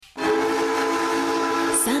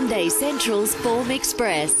Sunday Central's Form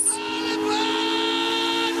Express.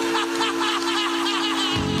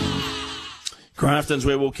 Grafton's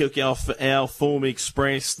where we'll kick off our Form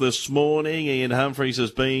Express this morning. Ian Humphries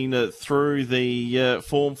has been through the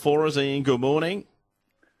form for us. Ian, good morning.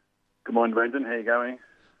 Good morning, Brendan. How are you going?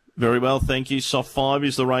 Very well, thank you. Soft 5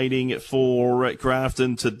 is the rating for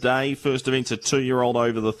Grafton today. First event's a 2-year-old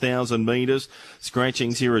over the 1,000 metres.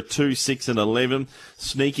 Scratchings here at 2, 6 and 11.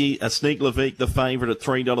 Sneak Levique, the favourite at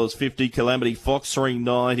 $3.50. Calamity Fox,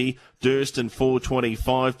 $3.90. Durston,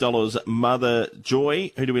 $4.25. Mother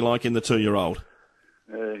Joy, who do we like in the 2-year-old?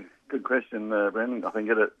 Good question, Brendan. I think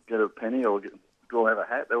get a penny or draw have a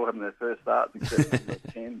hat. They're all having their first starts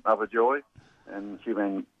except 10, Mother Joy. And she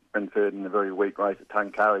ran third in a very weak race at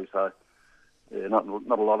Tuncurry, so yeah, not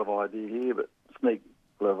a lot of idea here, but Sneak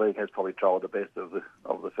Levique has probably trialled the best of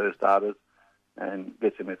the first starters and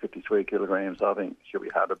gets him at 53 kilograms, so I think she'll be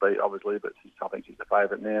hard to beat, obviously, but I think she's the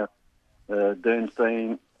favourite now.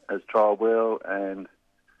 Dernstein has trialled well, and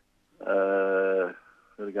who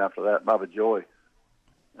to go after that? Mother Joy,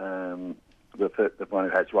 the one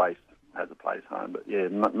who has raced, has a place home, but yeah,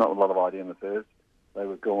 not a lot of idea in the first. They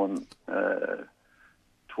were gone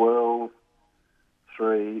 12,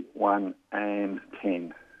 3, 1 and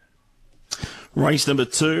 10. Race number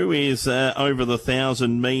 2 is over the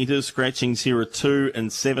 1,000 metres. Scratchings here at 2 and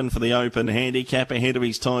 7 for the open handicap. Ahead of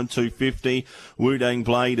his time, $2.50. Wudang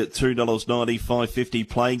Blade at $2.90, $5.50.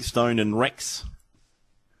 Plaguestone and Rex.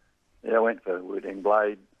 Yeah, I went for Wudang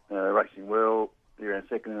Blade, racing well. He ran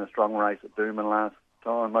second in a strong race at Dooman last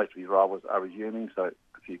time. Most of his rivals are resuming, so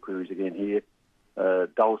a few queries again here.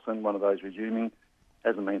 Dawson, one of those resuming.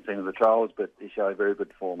 Hasn't been seen in the trials, but he showed very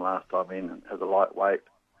good form last time in as a lightweight,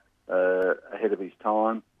 ahead of his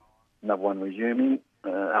time. Another one resuming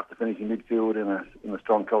after finishing midfield in a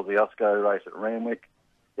strong Kosciuszko race at Randwick.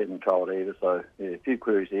 He hasn't trialled either, so yeah, a few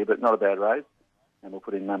queries here, but not a bad race. And we'll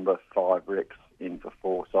put in number 5 Rex in for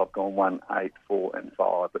 4. So I've gone 1, 8, 4 and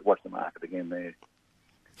 5, but watch the market again there.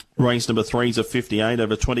 Race number 3 is a 58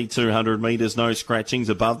 over 2,200 metres, no scratchings.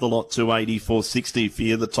 Above the lot, $284.60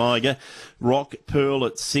 for the Tiger. Rock Pearl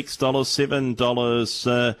at $6,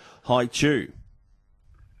 $7 High Chew.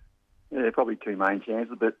 Yeah, probably two main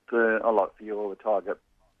chances, but I like the Tiger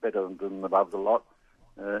better than above the lot.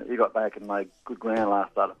 He got back and made good ground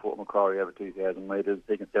last start at Port Macquarie over 2,000 metres.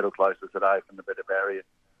 He can settle closer today from the better barrier.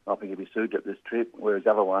 I think he'll be suited at this trip, whereas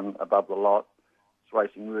the other one above the lot,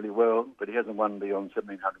 racing really well, but he hasn't won beyond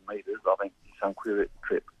 1,700 metres. I think he's some query at the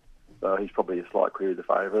trip, so he's probably a slight query the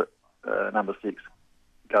favourite. Number 6,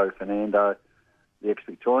 Go Fernando, the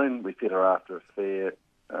ex-Victorian. We fit her after a fair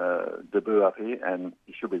debut up here, and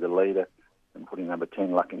he should be the leader. And putting number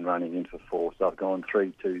 10, Luck and Running, in for 4. So I've gone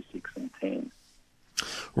 3, 2, 6 and 10.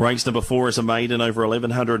 Race number 4 is a maiden over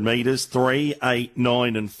 1,100 metres. 3, 8,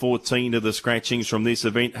 9 and 14 are the scratchings from this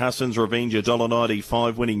event. Hassan's Revenge,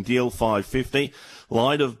 $1.95, Winning Deal, $5.50.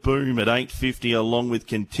 Light of Boom at $8.50, along with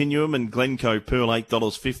Continuum, and Glencoe Pearl,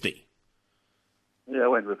 $8.50. Yeah, I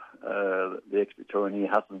went with the ex-Victorian here,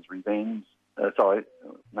 Hassan's Revenge.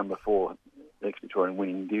 Number 4, the ex-Victorian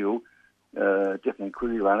Winning Deal. Definitely a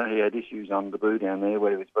query runner. He had issues on debut down there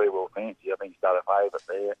where he was very well fancied. I think he started favourite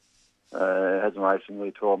there. Hasn't raced in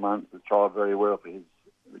nearly 12 months. Has tried very well for his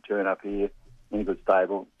return up here. In a good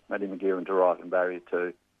stable. Matty McGeeran to right and barrier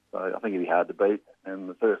too. So I think he'll be hard to beat. And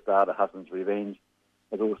the first starter, Hassan's Revenge,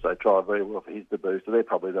 has also tried very well for his debut. So they're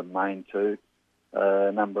probably the main two.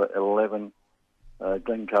 Number 11,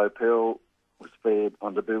 Glencoe Pearl, was fared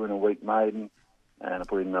on debut in a weak maiden. And I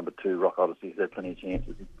put in number 2, Rock Odyssey. He's had plenty of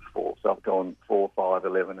chances before. So I've gone 4, 5,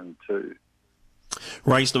 11 and 2.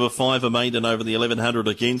 Race number 5, a maiden over the 1,100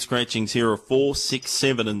 again. Scratchings here are 4, 6,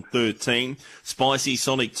 7 and 13. Spicy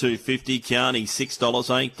Sonic $2.50. Kiani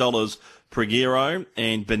 $6, $8 Pragiro,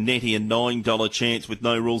 and Benetti a $9 chance with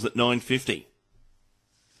no rules at $9.50.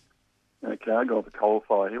 Okay, I got the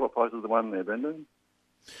Coalfire here. What price is the one there, Brendan?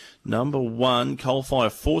 Number 1, Coalfire,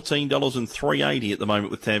 $14 and $3.80 at the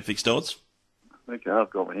moment with tab fixed odds. Okay, I've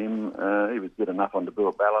got him. He was good enough on debut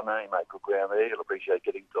at Ballina. He made good ground there. He'll appreciate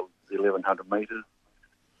getting to the 1,100 metres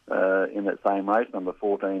in that same race. Number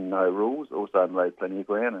 14, No Rules. Also made plenty of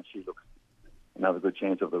ground, and she looks another good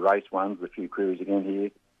chance of the race ones. A few queries again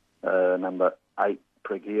here. Number 8,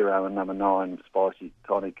 Pragiro, and number 9, Spicy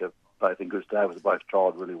Tonic, are both in good stables. Have both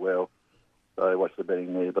trialled really well. So watch the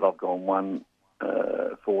betting there. But I've gone 1,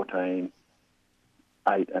 14,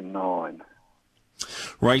 8 and 9.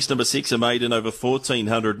 Race number 6, a maiden over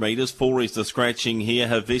 1,400 metres. 4 is the scratching here.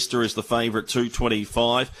 Havista is the favourite,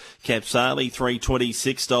 $2.25. Capsali,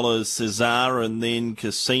 $3.26. Cesar, and then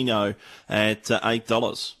Casino at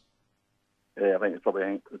 $8. Yeah, I think there's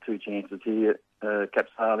probably the two chances here.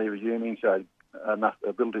 Capsali resuming, showed enough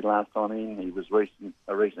ability last time in. He was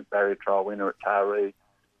a recent barrier trial winner at Taree,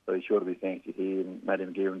 so he's sure to be fancied here. And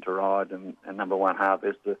Madame Gearin to ride, and number one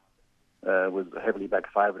Harvester was a heavily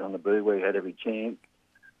backed favourite on the Boo, where he had every chance.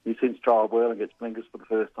 He's since trialled well and gets blinkers for the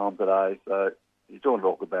first time today, so he's drawn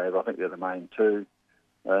awkward barrier. I think they're the main two.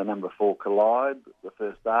 Number 4 Collide, the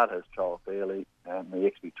first start, has trialled fairly, and the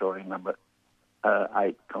ex-Victorian number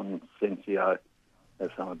 8 Consensio has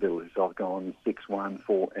some ability. So I've gone 6, 1,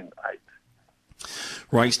 4 and 8.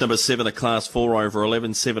 Race number 7, a Class 4 over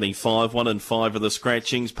 11.75. 1 and 5 of the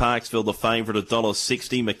scratchings. Parksville the favourite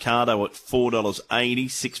 $1.60. Mikado at $4.80.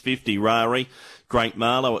 6.50 Rari. Great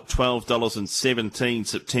Marlow at $12.17.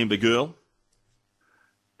 September Girl.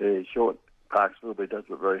 Yeah, short Parksville, but he does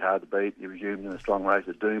look very hard to beat. He resumed in a strong race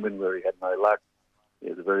at Doomben, where he had no luck. He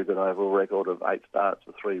has a very good overall record of 8 starts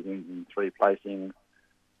with 3 wins and 3 placings.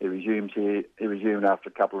 He resumes here. He resumed after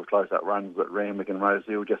a couple of close-up runs at Randwick and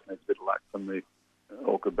Rosehill. Just needs a bit of luck from the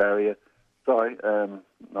Orchard barrier. Sorry,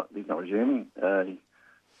 he's not resuming.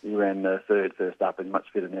 He ran third first up and much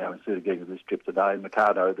fitter now and suited getting to this trip today.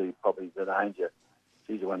 Mikado, probably the danger.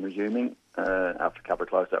 She's the one resuming after a couple of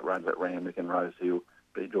close-up runs at Randwick and Rosehill,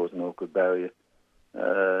 but he draws an awkward barrier.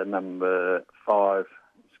 Number 5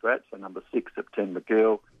 scratch, so number 6 September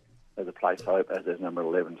Girl as a place hope, as there's number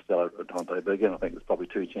 11 Stella Dante Biggin. I think there's probably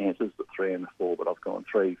 2 chances, the 3 and the 4, but I've gone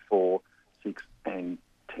 3, 4, 6 and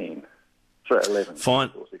 10. Sorry, 11. Fine.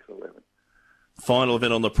 4, 6, 11. Final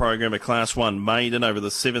event on the program, a Class 1 maiden over the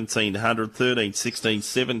 1700, 13, 16,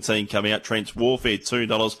 17 coming out. Trent's Warfare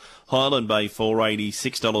 $2, Highland Bay $4.80,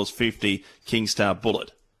 $6.50, Kingstar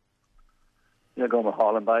Bullet. Yeah, gone with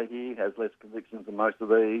Highland Bay here. Has less convictions than most of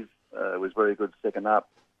these. Was very good second up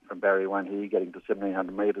from Barrier 1 here, getting to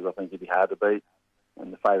 1,700 metres. I think he'd be hard to beat.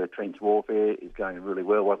 And the favourite Trent's Warfare is going really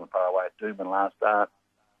well. Wasn't far away at Doomben last start.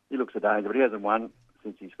 He looks a danger, but he hasn't won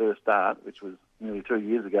since his first start, which was nearly 2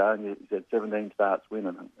 years ago. And he's had 17 starts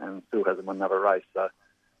winning and still hasn't won another race. So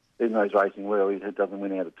even though he's racing well, he doesn't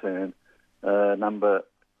win out of turn. Number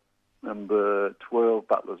 12,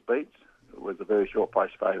 Butler's Beach, was a very short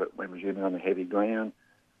place favourite when resuming on the heavy ground.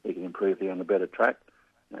 He can improve here on the better track.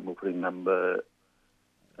 And we'll put in number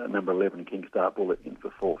 11, Kingstar Bullet, in for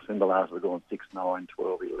 4th. Simbalars have gone 6, 9,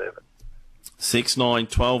 12, 11. 6, 9,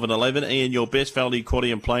 12 and 11. Ian, your best value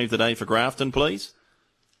quaddy and play of the day for Grafton, please?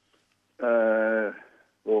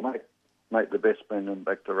 Well, make the best spin and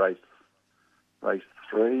back to race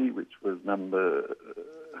 3, which was number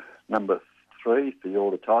 3,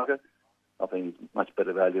 Fiora Tiger. I think he's much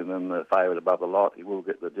better value than the favourite above the lot. He will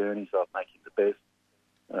get the journey, so I'd make him the best.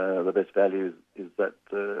 The best value is that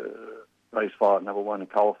race 5, number 1,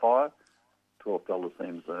 Coal Fire. $12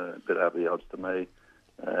 seems a bit over the odds to me.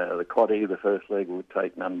 The quaddy, the first leg, will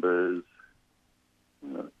take numbers,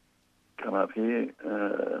 come up here,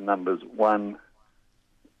 numbers 1,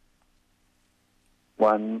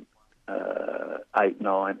 8,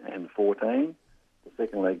 9 and 14. The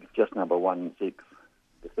second leg, just number 1 and 6.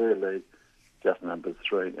 The third leg, just numbers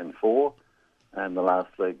 3 and 4. And the last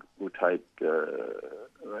leg will take,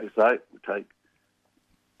 race 8, will take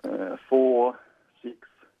 4, 6,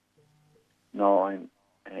 9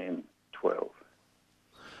 and 12.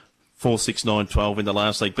 4, 6, 9, 12 in the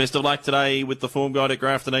last leg. Best of luck today with the form guide at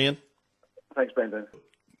Grafton, Ian. Thanks, Brendan.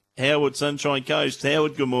 Howard, Sunshine Coast.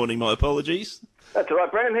 Howard, good morning. My apologies. That's all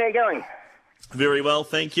right, Brendan. How are you going? Very well,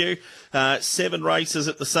 thank you. 7 races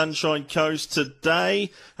at the Sunshine Coast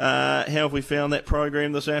today. How have we found that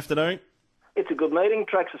program this afternoon? It's a good meeting.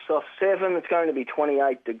 Track's a soft 7. It's going to be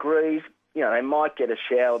 28 degrees. You know, they might get a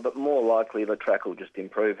shower, but more likely the track will just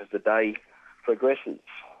improve as the day progresses.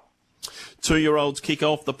 2-year-olds kick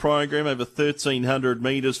off the program over 1,300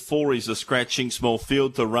 metres. 4 is a scratching, small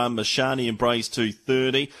field to run. Mashani Embrace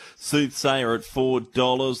 $2.30. Soothsayer at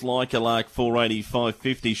 $4. Like a Lark $4.80,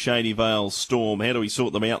 $5.50. Shady Vale Storm. How do we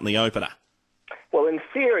sort them out in the opener? Well, in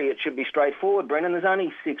theory, it should be straightforward, Brendan. There's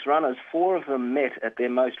only 6 runners. 4 of them met at their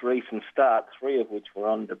most recent start, 3 of which were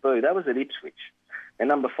on debut. That was at Ipswich. And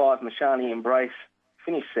number 5, Mashani Embrace,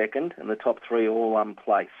 finished second, and the top 3 all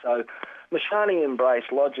unplaced. So Mashani Embrace,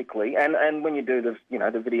 logically, and when you do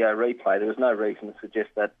the video replay, there was no reason to suggest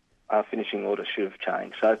that our finishing order should have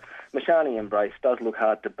changed. So Mashani Embrace does look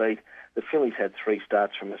hard to beat. The filly's had 3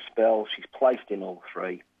 starts from a spell. She's placed in all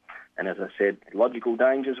 3. And as I said, logical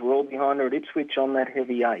dangers were all behind her at Ipswich on that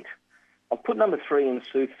heavy 8. I've put number 3 in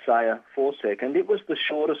Soothsayer for second. It was the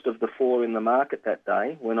shortest of the 4 in the market that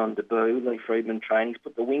day. Went on debut. Lee Friedman trained. He's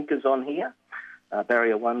put the winkers on here.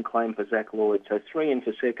 Barrier 1 claim for Zach Lloyd. So 3 in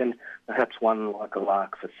for second. Perhaps 1 Like a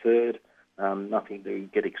Lark for third. Nothing to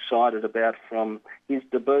get excited about from his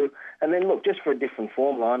debut. And then, look, just for a different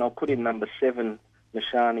form line, I'll put in number 7,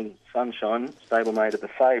 Mashani Sunshine, stablemate of the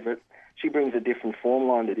favourite. She brings a different form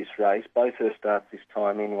line to this race. Both her starts this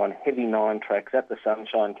time in one heavy 9 tracks at the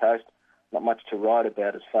Sunshine Coast. Not much to write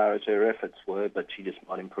about as far as her efforts were, but she just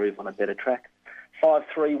might improve on a better track. 5,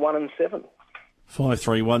 3, 1 and 7.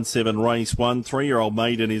 5317 race 1. 3-year-old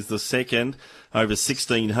maiden is the second over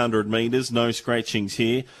 1,600 metres. No scratchings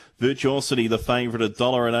here. Virtuosity, the favourite,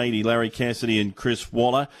 $1.80. Larry Cassidy and Chris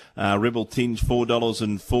Waller. Rebel Tinge,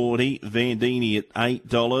 $4.40. Vandini at $8.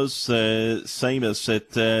 Seamus at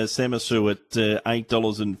Samasu at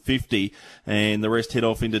 $8.50. And the rest head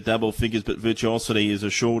off into double figures, but Virtuosity is a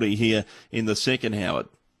shorty here in the second, Howard.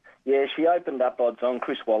 Yeah, she opened up odds on.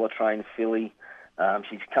 Chris Waller trained filly.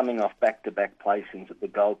 She's coming off back-to-back placings at the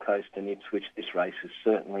Gold Coast and Ipswich. This race is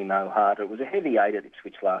certainly no harder. It was a heavy 8 at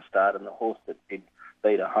Ipswich last start, and the horse that did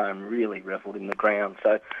beat her home really revelled in the ground.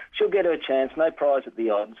 So she'll get her chance. No prize at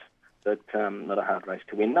the odds, but not a hard race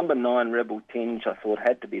to win. Number 9, Rebel Tinge, I thought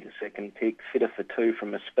had to be the second pick. Fitter for 2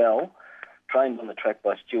 from a spell. Trained on the track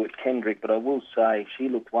by Stuart Kendrick, but I will say she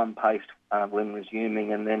looked one-paced when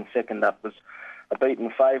resuming, and then second up was a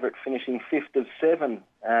beaten favourite, finishing 5th of 7,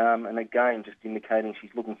 and again just indicating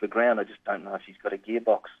she's looking for ground. I just don't know if she's got a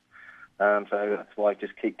gearbox, so that's why I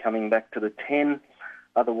just keep coming back to the 10.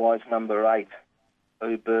 Otherwise, number 8,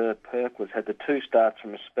 Uber Perkwas, had the 2 starts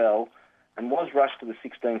from a spell and was rushed to the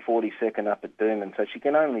 16:42 up at Doomben, so she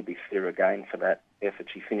can only be fitter again for that effort.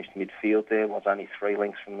 She finished midfield there, was only 3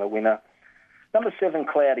 lengths from the winner. Number 7,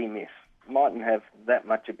 Cloudy Miss. Mightn't have that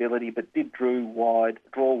much ability, but did draw wide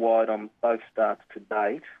on both starts to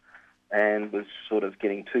date and was sort of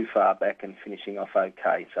getting too far back and finishing off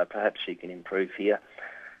okay. So perhaps she can improve here.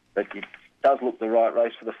 But it does look the right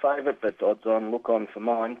race for the favourite, but odds on, look on for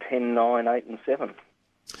mine, 10, 9, 8 and 7.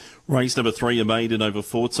 Race number 3, a maiden over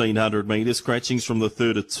 1,400 metres. Scratchings from the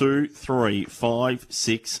third of 2, 3, 5,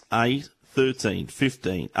 6, 8, 13,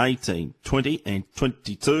 15, 18, 20 and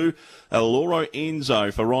 22. Loro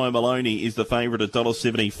Enzo for Ryan Maloney is the favourite at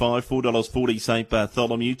 $1.75, $4.40 St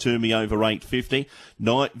Bartholomew, Turn Me Over $8.50.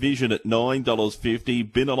 Night Vision at $9.50.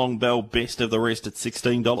 Binalong Bell best of the rest at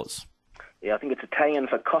 $16. Yeah, I think it's Italian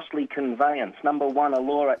for Costly Conveyance. Number 1,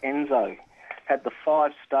 Alora Enzo. Had the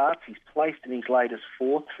 5 starts. He's placed in his latest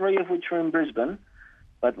 4, 3 of which are in Brisbane.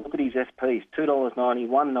 But look at his SPs, $2.90,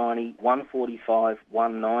 $1.90, $1.45,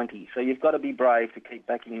 $1.90. So you've got to be brave to keep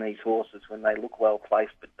backing these horses when they look well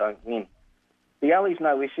placed but don't win. The alley's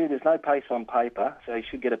no issue. There's no pace on paper, so you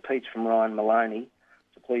should get a peach from Ryan Maloney.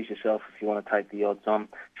 So please yourself if you want to take the odds on.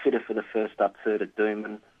 Fitter for the first up, third at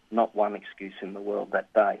Doomben. Not one excuse in the world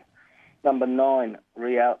that day. Number 9,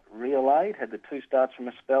 Real Aid, had the 2 starts from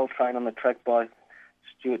a spell, trained on the track by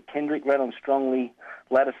Stuart Kendrick. Ran on strongly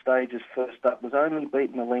latter stages first up, was only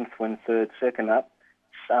beaten a length when third, second up.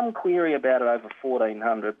 Some query about it over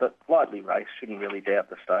 1,400, but lightly raced, shouldn't really doubt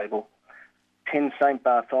the stable. 10 St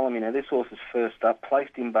Bartholomew, now this horse is first up,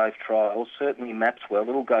 placed in both trials, certainly maps well.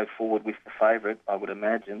 It'll go forward with the favourite, I would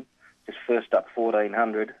imagine. Just first up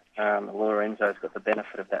 1,400. Lorenzo's got the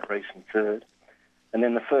benefit of that recent third. And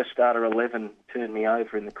then the first starter, 11, Turned Me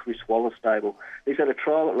Over in the Chris Waller stable. He's had a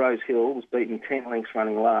trial at Rose Hill, was beaten 10 lengths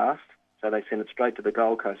running last, so they sent it straight to the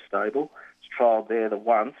Gold Coast stable. It's trialled there the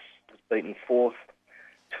once, was beaten 4th,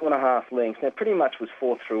 2.5 lengths. Now, pretty much was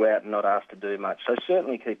 4th throughout and not asked to do much, so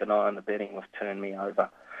certainly keep an eye on the betting with Turn Me Over.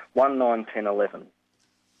 1, 9, 10, 11.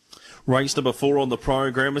 Race number 4 on the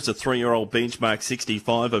program is a 3-year-old benchmark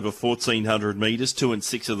 65 over 1,400 metres, 2 and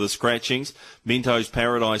 6 of the scratchings. Minto's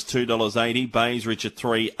Paradise $2.80, Bays Rich at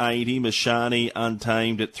 $3.80, Mashani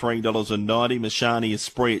Untamed at $3.90, Mashani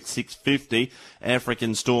Esprit at $6.50,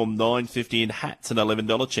 African Storm $9.50 and Hats an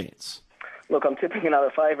 $11 chance. Look, I'm tipping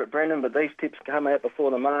another favourite, Brendan, but these tips come out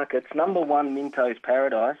before the markets. Number 1, Minto's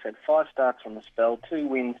Paradise, had 5 starts from the spell, 2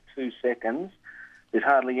 wins, 2 seconds. There's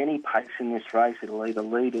hardly any pace in this race. It'll either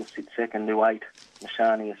lead or sit second to 8,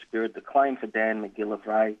 Mashani Spirit. The claim for Dan McGill of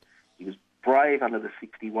Ray. He was brave under the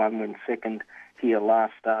 61 when second here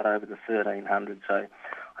last start over the 1,300. So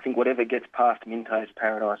I think whatever gets past Minto's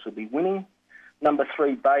Paradise will be winning. Number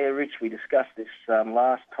 3, Bayer Rich. We discussed this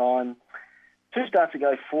last time. 2 starts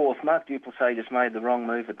ago, 4th. Mark Duplessis just made the wrong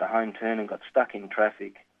move at the home turn and got stuck in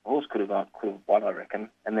traffic. The horse could have won, I reckon.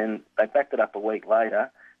 And then they backed it up a week later,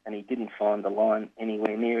 and he didn't find the line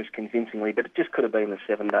anywhere near as convincingly, but it just could have been the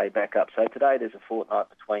 7-day backup. So today there's a fortnight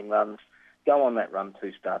between runs. Go on that run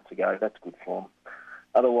 2 starts ago. That's good form.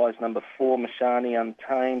 Otherwise, number 4, Mashani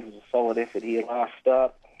Untamed, was a solid effort here last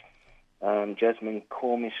start. Jasmine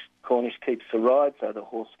Cornish keeps the ride, so the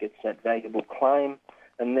horse gets that valuable claim.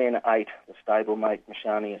 And then 8, the stablemate,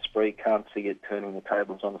 Mashani Esprit. Can't see it turning the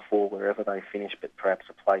tables on the 4 wherever they finish, but perhaps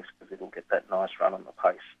a place because it'll get that nice run on the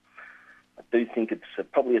pace. I do think it's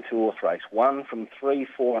probably a 2-horse race. 1 from 3,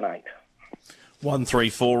 4 and 8. 1, 3,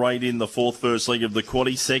 4, 8 in the fourth first leg of the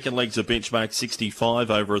quaddie. Second leg's a benchmark 65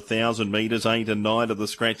 over 1,000 metres. 8 and 9 of the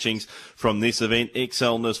scratchings from this event.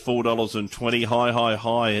 XLness $4.20.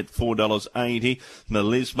 High at $4.80.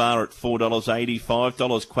 Melisma at $4.80.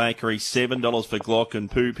 $5 Quackery, $7 for Glock and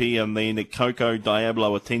Poopy, and then Coco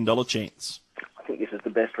Diablo a $10 chance. I think this is the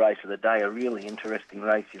best race of the day. A really interesting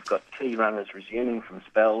race. You've got key runners resuming from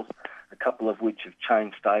spells, a couple of which have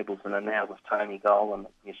changed stables and are now with Tony Golan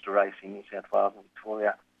at Mr. Racing, New South Wales and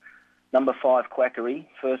Victoria. Number 5, Quackery,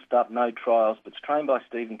 first up, no trials, but it's trained by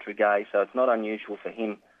Stephen Tregay, so it's not unusual for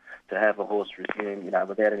him to have a horse resume,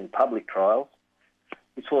 without any public trials.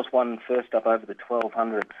 This horse won first up over the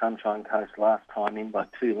 1,200 at Sunshine Coast last time in by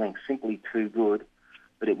 2 lengths, simply too good.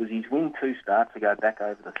 But it was his win 2 start to go back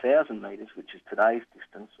over the 1,000 metres, which is today's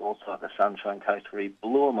distance, also at the Sunshine Coast, where he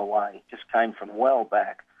blew him away, just came from well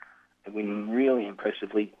back to win really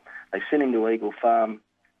impressively. They sent him to Eagle Farm.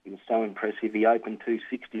 He was so impressive. He opened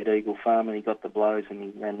 260 at Eagle Farm and he got the blows and he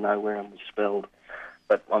ran nowhere and was spelled.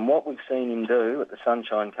 But on what we've seen him do at the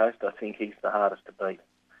Sunshine Coast, I think he's the hardest to beat.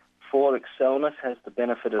 4, Excelnus has the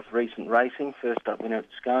benefit of recent racing. First up winner at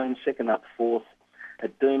Scone, second up 4th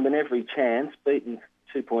at Doomben. Every chance, beaten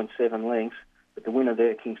 2.7 lengths. But the winner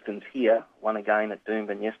there, Kingston's Here, won again at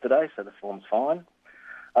Doomben yesterday, so the form's fine.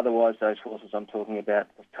 Otherwise, those horses I'm talking about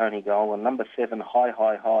was Tony Golan. Number 7,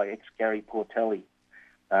 High, ex-Gary Portelli.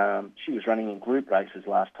 She was running in group races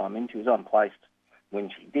last time in. She was unplaced when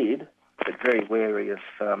she did, but very wary of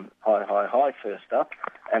High first up.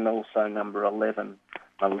 And also number 11,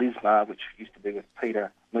 Melisma, which used to be with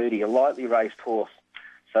Peter Moody, a lightly raced horse.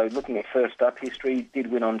 So looking at first up history, did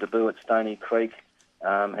win on debut at Stony Creek,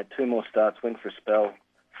 had 2 more starts, went for a spell.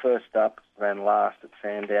 First up, ran last at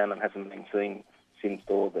Sandown and hasn't been seen since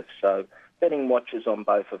August. So betting watches on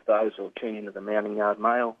both of those or tune into the Mounting Yard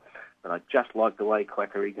Mail. But I just like the way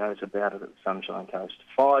Quackery goes about it at the Sunshine Coast.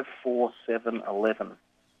 5, 4, 7, 11.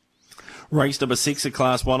 Race number 6 at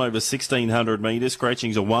Class 1 over 1,600 metres.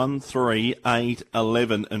 Scratchings are 1, 3, 8,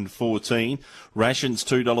 11 and 14. Rations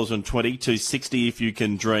 $2.20, $2.60 if you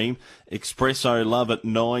can dream. Espresso Love at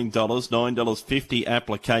 $9, $9.50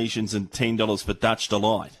 applications and $10 for Dutch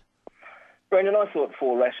Delight. Brendan, I thought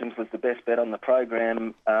 4 Rations was the best bet on the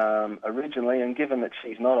program originally, and given that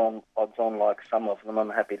she's not on odds on like some of them, I'm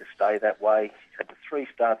happy to stay that way. She's had the 3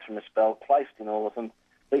 starts from a spell, placed in all of them,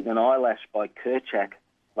 beaten an eyelash by Kerchak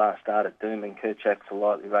last start at Doomben. Kerchak's a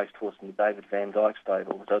lightly raced horse in the David Van Dyke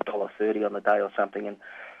stable. It was $1.30 on the day or something, and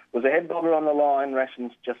was a head bobber on the line.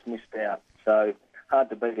 Rations just missed out, so hard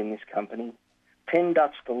to beat in this company. 10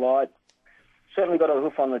 Dutch Delight. Certainly got a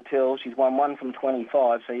hoof on the till. She's won 1 from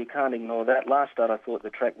 25, so you can't ignore that. Last start I thought the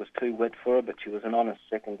track was too wet for her, but she was an honest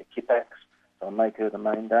second to Kipax, so I'll make her the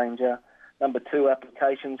main danger. Number 2,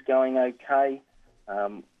 Applications going okay.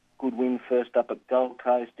 Good win first up at Gold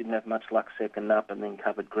Coast. Didn't have much luck second up and then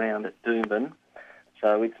covered ground at Doomben,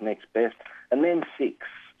 so it's next best. And then 6,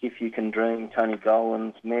 If You Can Dream, Tony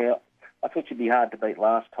Golan's mare. I thought she'd be hard to beat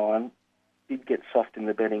last time. Did get soft in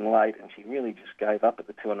the betting late, and she really just gave up at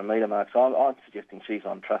the 200 metre mark. So I'm suggesting she's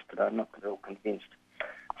on trust today. I'm not at all convinced.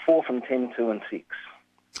 4 from 10, 2 and 6.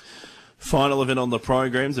 Final event on the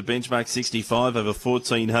program's a benchmark 65 over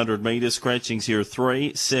 1,400 metres. Scratchings here are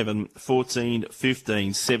 3, 7, 14,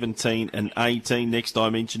 15, 17 and 18. Next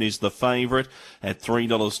dimension is the favourite at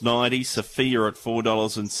 $3.90. Sophia at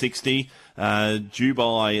 $4.60.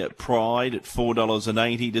 Dubai Pride at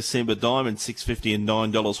 $4.80. December Diamond $6.50 and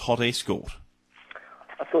 $9. Hot Escort.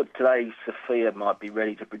 I thought today Sophia might be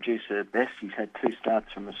ready to produce her best. She's had 2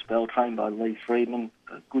 starts from a spell, trained by Lee Friedman.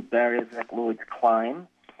 A good barrier, Zach Lloyd's Claim.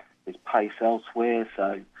 There's pace elsewhere,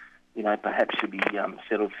 so, perhaps she'll be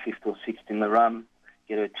settled 5th or 6th in the run,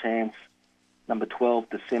 get her chance. Number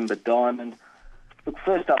 12, December Diamond. Look,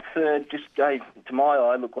 first up, third, just gave, to my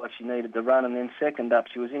eye, looked like she needed the run, and then second up,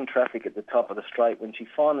 she was in traffic at the top of the straight. When she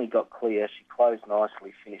finally got clear, she closed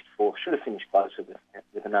nicely, finished 4th. Should have finished closer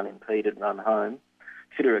with an unimpeded run home.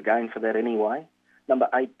 Fit her again for that anyway. Number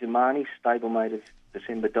 8, Dumani, stablemate of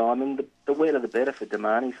December Diamond. The wetter the better for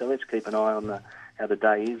Dumani, so let's keep an eye on how the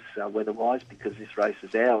day is weather-wise, because this race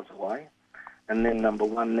is hours away. And then number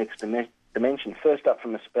 1, Next Dimension, first up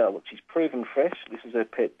from a spell. Look, she's proven fresh. This is her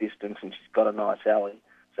pet distance, and she's got a nice alley,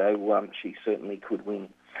 so she certainly could win.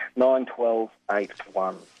 9, 12, 8,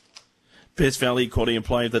 1. Best Valley Quaddie and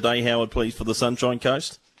play of the day, Howard, please, for the Sunshine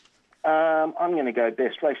Coast. I'm going to go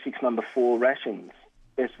best. Race 6, number 4, Rations.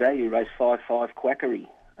 Best value, race 5, 5, Quackery.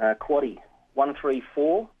 Quaddie.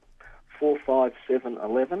 134, 457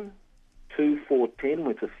 11, 2 4 10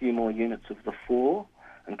 with a few more units of the 4,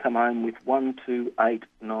 and come home with 1 2 8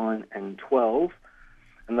 9 and 12.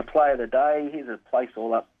 And the play of the day, here's a place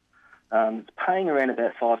all up. It's paying around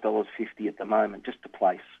about $5.50 at the moment, just to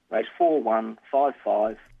place. Race 4 1 5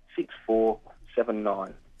 5 6 4 7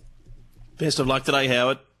 9. Best of luck today,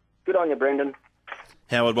 Howard. Good on you, Brendan.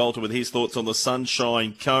 Howard Walter with his thoughts on the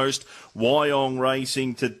Sunshine Coast. Wyong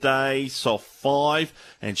racing today, soft 5.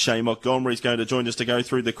 And Shane Montgomery is going to join us to go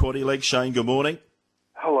through the quaddy leg. Shane, good morning.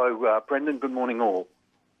 Hello, Brendan. Good morning, all.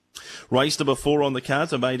 Race number 4 on the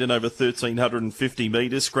cards, a maiden over 1,350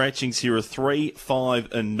 metres. Scratchings here are 3,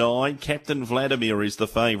 5 and 9. Captain Vladimir is the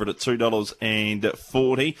favourite at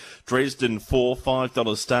 $2.40. Dresden 4, $5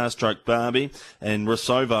 Starstruck Barbie. And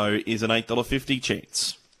Rosovo is an $8.50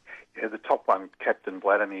 chance. Yeah, the top one, Captain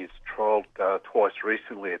Vladimir's trialled twice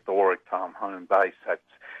recently at the Warwick Farm home base. That's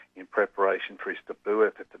in preparation for his debut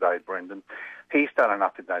effort today, Brendan. He's done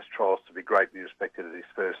enough in those trials to be greatly respected at his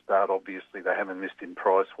first start. Obviously, they haven't missed him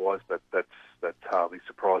price-wise, but that's hardly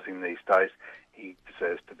surprising these days. He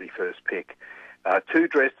deserves to be first pick. 2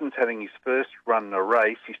 Dresden's having his first run in a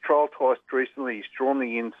race. He's trialled twice recently. He's drawn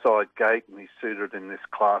the inside gate and he's suited in this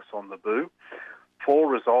class on the boo.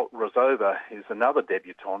 4 Rozova is another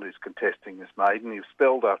debutant who's contesting this maiden. He was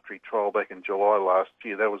spelled after he trialled back in July last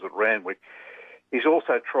year. That was at Randwick. He's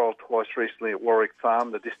also trialled twice recently at Warwick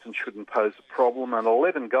Farm. The distance shouldn't pose a problem. And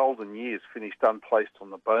 11 Golden Years finished unplaced on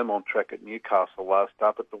the Beaumont track at Newcastle last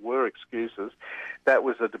up. But there were excuses. That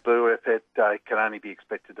was a debut effort. Can only be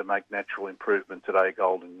expected to make natural improvement today,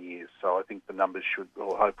 Golden Years. So I think the numbers should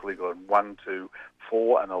hopefully go 1, 2,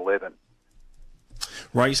 4 and 11.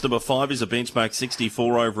 Race number 5 is a benchmark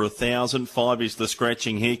 64 over 1,000. 5 is the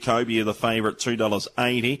scratching here. Cobia the favourite,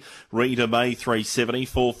 $2.80. Rita May, $3.70.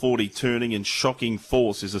 440 Turning and Shocking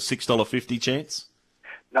Force is a $6.50 chance.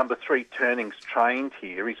 Number 3, Turning's trained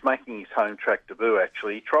here. He's making his home track debut,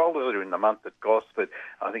 actually. He trialled earlier in the month at Gosford.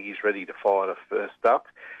 I think he's ready to fire the first up.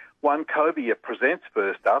 1 Cobia presents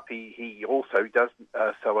first up. He also does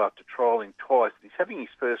so after trialling twice. He's having his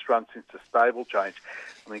first run since the stable change.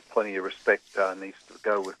 I think plenty of respect needs to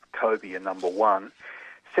go with Cobia, number 1.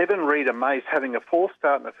 7 Rita May's having a 4th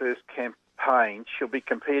start in the first campaign. She'll be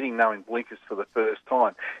competing now in blinkers for the first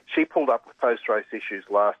time. She pulled up with post-race issues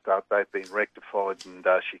last start. They've been rectified and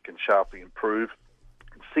she can sharply improve.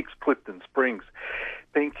 6 Clifton Springs.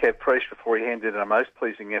 Being kept fresh before he handed in a most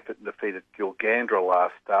pleasing effort and defeated Gilgandra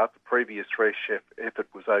last start. The previous fresh effort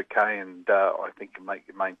was okay, and I think can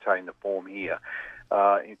maintain the form here.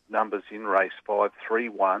 Numbers in race 5, 3,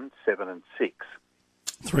 1, 7 and 6.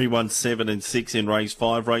 3, 1, 7 and 6 in race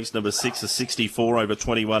 5. Race number 6 is 64 over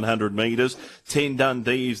 2,100 metres. 10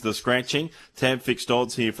 Dundee is the scratching. Tab fixed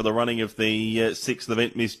odds here for the running of the 6th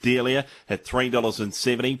event, Miss Delia, at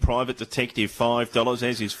 $3.70. Private Detective, $5,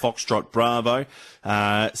 as is Foxtrot Bravo.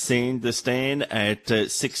 Sandistan at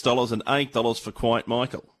 $6 and $8 for Quiet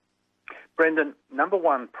Michael. Brendan, number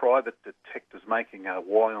 1 Private Detective's making a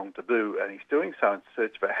Wyong debut, and he's doing so in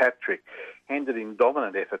search of a hat-trick. Handed in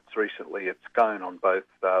dominant efforts recently at Scone on both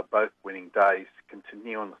winning days.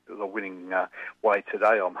 Continue on the winning way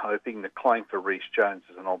today, I'm hoping. The claim for Rhys Jones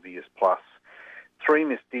is an obvious plus. 3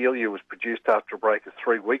 Miss Delia was produced after a break of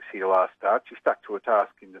 3 weeks here last start. She stuck to a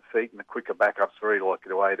task in defeat, and the quicker backup's very likely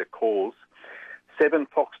to aid a cause. 7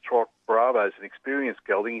 Foxtrot Bravo is an experienced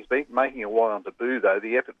gelding. He's been making a Wyong debut, though.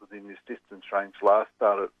 The effort within this distance range last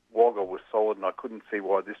start at Wagga was solid, and I couldn't see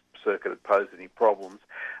why this circuit had posed any problems.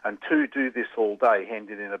 And 2 Do This All Day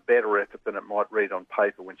handed in a better effort than it might read on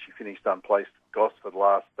paper when she finished unplaced at Gosford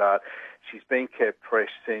last start. She's been kept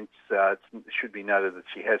fresh since. It should be noted that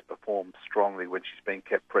she has performed strongly when she's been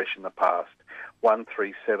kept fresh in the past. 1,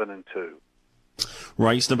 3, 7 and 2.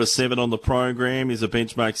 Race number 7 on the program is a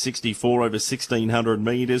benchmark 64 over 1,600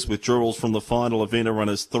 metres. Withdrawals from the final event are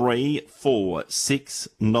runners 3, 4, 6,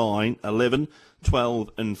 9, 11, 12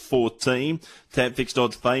 and 14. Tab fixed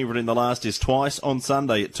odds favourite in the last is Twice on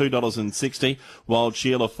Sunday at $2.60. Wild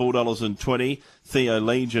Sheila $4.20. Theo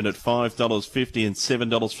Legion at $5.50 and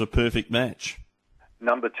 $7 for Perfect Match.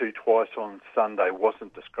 Number 2 Twice on Sunday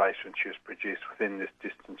wasn't disgraced when she was produced within this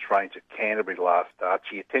distance range at Canterbury last start.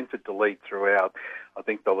 She attempted to lead throughout. I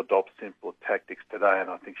think they'll adopt simpler tactics today, and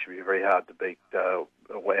I think she'll be very hard to beat out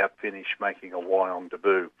finish, making a Wyong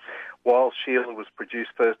debut. While Sheila was produced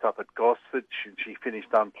first up at Gosford, she finished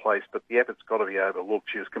unplaced, but the effort's got to be overlooked.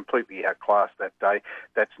 She was completely outclassed that day.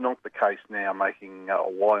 That's not the case now, making a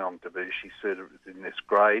Wyong debut. She's suited in this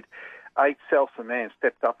grade. 8, Salsa Man,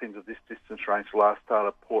 stepped up into this distance range last start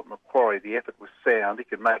at Port Macquarie. The effort was sound. He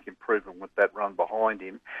could make improvement with that run behind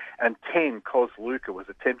him. And 10, Cos Luca, was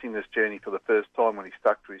attempting this journey for the first time when he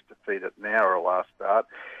stuck to his defeat at Nowra last start.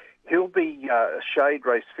 He'll be shade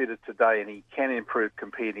race fitted today, and he can improve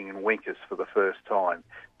competing in Winkers for the first time.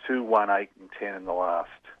 2, 1, 8 and 10 in the last.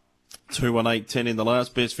 2, 1, 8, 10 in the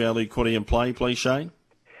last. Best value, quaddy and play, please, Shane.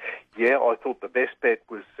 Yeah, I thought the best bet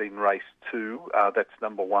was in race 2. That's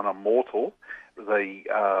number 1, Immortal.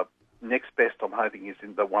 The next best, I'm hoping, is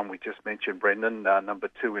in the one we just mentioned, Brendan, number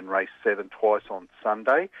 2 in race 7, twice on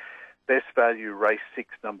Sunday. Best value, race 6,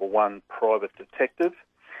 number 1, Private Detective.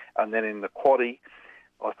 And then in the quaddy,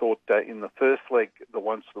 I thought in the first leg, the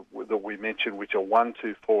ones that we mentioned, which are 1,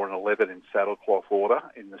 2, 4 and 11 in saddlecloth order.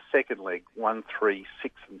 In the second leg, 1, 3,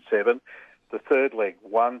 6 and 7. The third leg,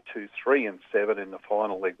 1, 2, 3 and 7. In the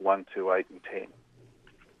final leg, 1, 2, 8 and 10.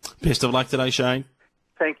 Best of luck today, Shane.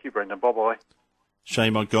 Thank you, Brendan. Bye-bye.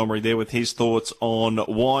 Shane Montgomery there with his thoughts on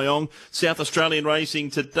Wyong. South Australian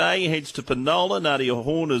racing today heads to Penola. Nadia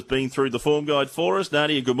Horn has been through the form guide for us.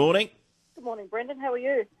 Nadia, good morning. Good morning, Brendan. How are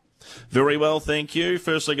you? Very well, thank you.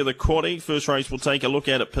 First leg of the quaddie. First race we'll take a look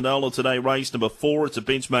at Penola today. Race number 4. It's a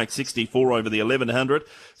benchmark 64 over the 1100.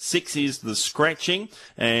 6 is the scratching,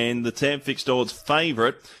 and the tab fixed odds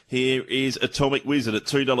favourite here is Atomic Wizard at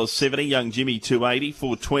 $2.70. Young Jimmy $2.80.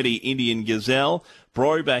 $4.20 Indian Gazelle.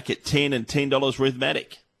 Broback at $10 and $10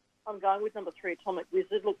 Rhythmatic. I'm going with number 3, Atomic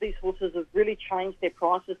Wizard. Look, these horses have really changed their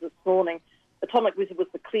prices this morning. Atomic Wizard was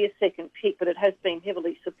the clear second pick, but it has been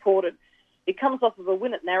heavily supported. It comes off of a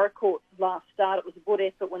win at Naracoorte last start. It was a good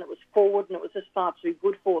effort when it was forward, and it was just far too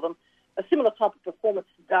good for them. A similar type of performance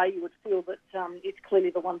today, you would feel that it's clearly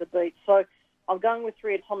the one to beat. So I'm going with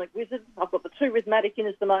 3, Atomic Wizard. I've got the 2, Rhythmatic in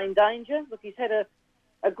as the main danger. Look, he's had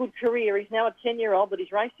a good career. He's now a 10-year-old, but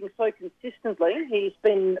he's racing so consistently. He's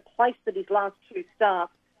been placed at his last 2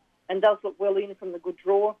 starts and does look well in from the good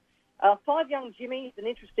draw. 5, Young Jimmy is an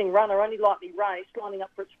interesting runner, only lightly raced, lining up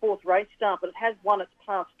for its 4th race start, but it has won its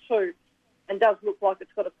past 2. And does look like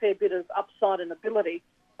it's got a fair bit of upside and ability.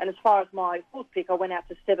 And as far as my 4th pick, I went out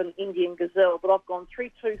to 7, Indian Gazelle, but I've gone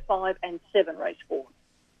 3, 2, 5 and 7, race 4.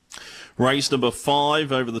 Race number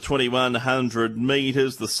 5 over the 2100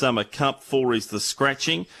 metres, the Summer Cup. 4 is the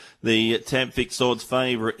scratching. The tab fixed odds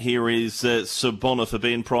favourite here is Sabona for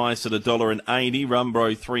Ben Price at $1.80.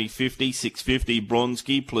 Rumbro $3.50, $6.50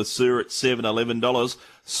 Bronski, Placer at $7, $11.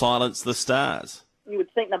 Silence the Stars. You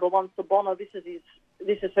would think number 1, Sabona, this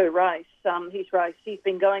is her race. His race. He's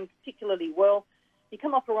been going particularly well. He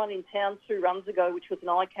came off a run in town 2 runs ago, which was an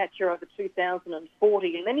eye-catcher over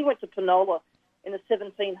 2040. And then he went to Penola in a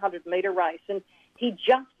 1,700-metre race, and he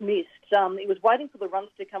just missed. He was waiting for the runs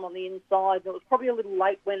to come on the inside. It was probably a little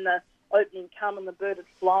late when the opening came and the bird had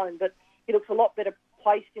flown, but he looks a lot better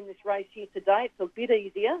placed in this race here today. It's a bit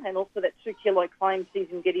easier, and also that 2-kilo claim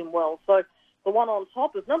season get him well. So the one on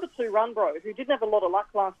top is number 2, Runbro, who didn't have a lot of luck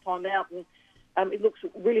last time out, and it looks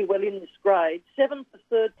really well in this grade. 7 for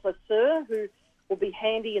 3rd, Placer, who will be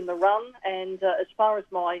handy in the run. And as far as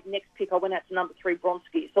my next pick, I went out to number 3,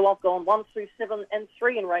 Bronski. So I've gone 1, 2, 7 and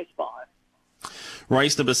 3 in race 5.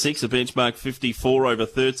 Race number 6, a benchmark 54 over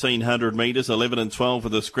 1,300 metres, 11 and 12 for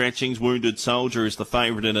the scratchings. Wounded Soldier is the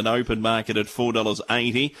favourite in an open market at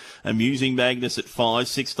 $4.80. Amusing Magnus at $5,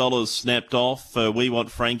 $6 snapped off. We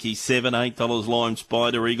Want Frankie $7, $8 Lime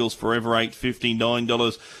Spider, Eagles Forever $8.50, $9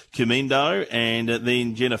 Comendo, and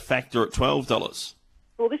then Jenna Factor at $12.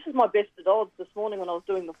 Well, this is my best at odds this morning when I was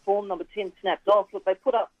doing the form. Number 10 snapped off. Look, they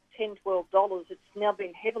put up $10, $12. It's now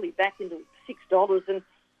been heavily back into $6, and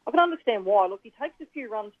I can understand why. Look, he takes a few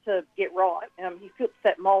runs to get right. He fits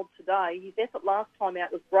that mould today. His effort last time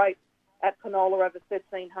out was great at Penola over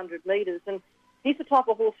 1,300 metres, and he's the type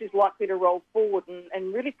of horse who's likely to roll forward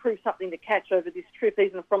and really prove something to catch over this trip,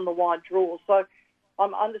 even from the wide draw. So I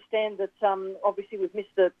understand that obviously we've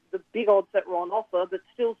missed the big odds that were on offer, but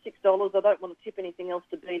still $6. I don't want to tip anything else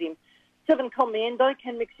to beat him. 7, Commando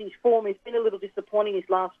can mix his form. He's been a little disappointing his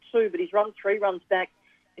last 2, but he's run 3 runs back.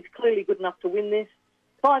 It's clearly good enough to win this.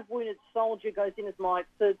 5, Wounded Soldier goes in as my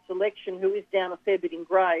 3rd selection, who is down a fair bit in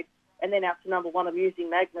grade, and then out to number 1,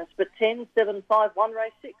 Amusing Magnus. But 10, 7, 5, 1,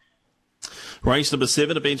 race 6. Race number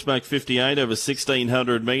 7, a benchmark 58 over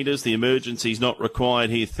 1,600 metres. The emergency's not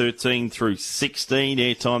required here, 13 through 16.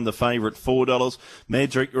 Airtime, the favourite, $4.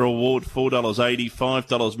 Magic Reward, $4.80.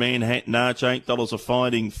 $5 Manhattan Arch, $8 a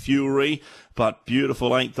Fighting Fury. But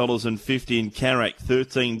beautiful, $8.50 in Carrack,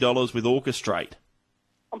 $13 with Orchestrate.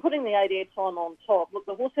 I'm putting the 8 airtime on top. Look,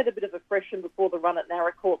 the horse had a bit of a freshen before the run at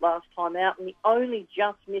Naracoorte last time out, and he only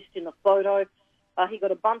just missed in the photo. He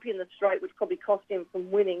got a bump in the straight, which probably cost him from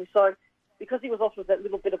winning. So because he was off with that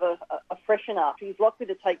little bit of a freshen up, he's likely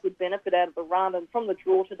to take good benefit out of the run. And from the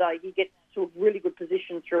draw today, he gets to a really good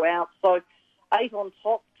position throughout. So 8 on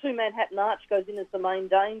top, 2 Manhattan Arch goes in as the main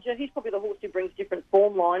danger. He's probably the horse who brings different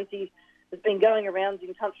form lines. He has been going around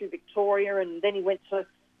in country Victoria, and then he went to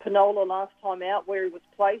Panola last time out where he was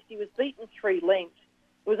placed. He was beaten 3 lengths.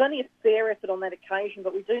 It was only a fair effort on that occasion,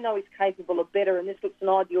 but we do know he's capable of better, and this looks an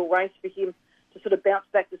ideal race for him to sort of bounce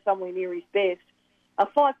back to somewhere near his best.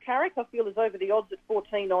 5 Carrick, I feel, is over the odds at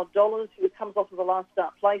 $14 odd. He comes off of the last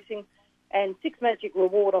start placing. And 6 Magic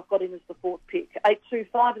Reward, I've got him as the 4th pick. 8, 2,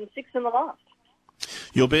 5 and 6 in the last.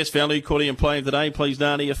 Your best value, Cordy, play of the day, please,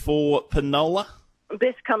 Nadia, for Panola.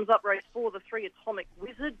 Best comes up race 4, the 3 Atomic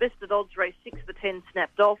Wizard. Best at odds race 6, the 10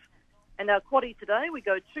 Snapped Off. And our quaddie today, we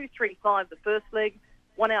go 2, 3, 5 the first leg,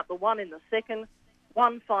 1 out the 1 in the second,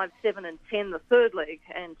 1, 5, 7 and 10 the third leg,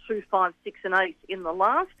 and 2, 5, 6 and 8 in the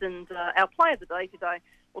last. And our play of the day today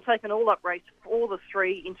will take an all-up race for the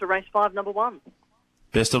 3 into race 5, number 1.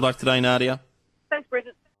 Best of luck today, Nadia. Thanks,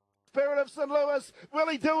 Brendan. Spirit of St. Louis, will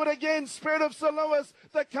he do it again? Spirit of St. Louis,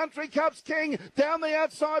 the Country Cup's king. Down the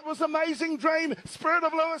outside was Amazing Dream. Spirit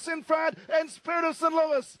of Lewis in front, and Spirit of St.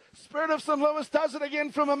 Louis. Spirit of St. Louis does it again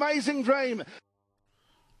from Amazing Dream.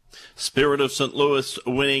 Spirit of St. Louis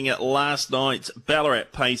winning last night's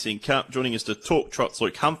Ballarat Pacing Cup. Joining us to talk trots,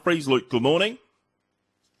 Luke Humphreys. Luke, good morning.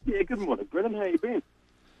 Yeah, good morning, Brendan. How you been?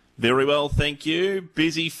 Very well, thank you.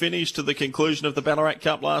 Busy finish to the conclusion of the Ballarat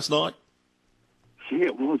Cup last night. Yeah,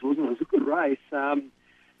 it was, wasn't it? It was a good race.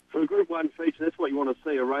 For a Group 1 feature, that's what you want to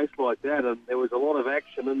see, a race like that, and there was a lot of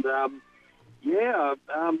action. And,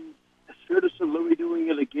 Spirit of St. Louis doing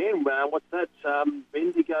it again. What's that?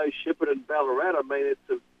 Bendigo, Shepparton, Ballarat. I mean, it's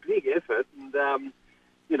a big effort. And,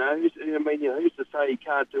 who's to say he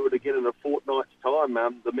can't do it again in a fortnight's time?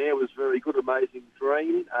 The mare was very good, Amazing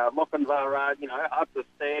Dream. Lochinvar, up to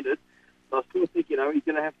standard. I still think, he's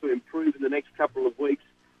going to have to improve in the next couple of weeks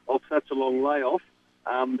off such a long layoff,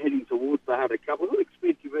 heading towards the Hunter Cup. I thought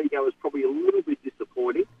Expensive Ego was probably a little bit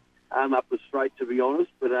disappointing up the straight, to be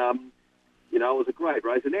honest. But, it was a great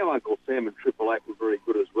race. And now Uncle Sam and Triple Eight were very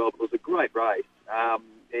good as well. But it was a great race.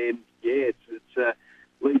 It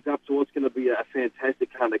leads up to what's going to be a fantastic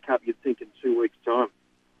Hunter Cup, you'd think, in 2 weeks' time.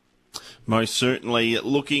 Most certainly.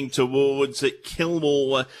 Looking towards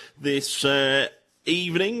Kilmore this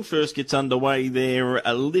evening. First gets underway there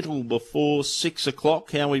a little before 6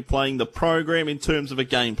 o'clock. How are we playing the program in terms of a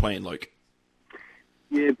game plan, Luke?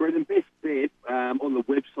 Yeah, Brendan, best bet on the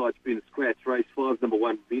website's been scratched. Race 5, number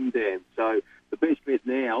 1, Vindan. So the best bet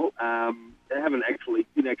now, they didn't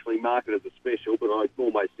actually mark it as a special, but I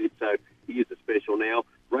almost did, so he is a special now.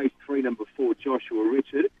 Race 3, number 4, Joshua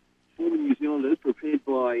Richard. 4 New Zealanders prepared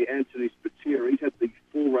by Anthony Spiteri. He's had the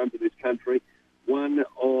 4 runs in this country. 1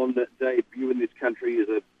 on debut in this country is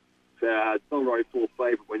a $1.04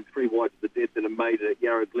 favourite when 3 wide to the death and a maiden at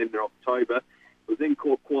Yarra Glen in October. It was then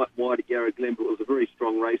caught quite wide at Yarra Glen, but it was a very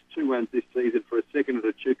strong race. 2 runs this season for a second at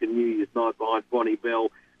Echuca New Year's night behind Bonnie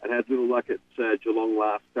Bell, and had little luck at Geelong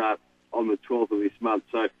last start on the 12th of this month.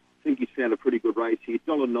 So I think he's found a pretty good race here.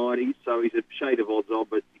 $1.90, so he's a shade of odds on,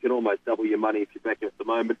 but you can almost double your money if you back him at the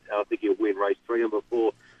moment. I think he'll win race 3, number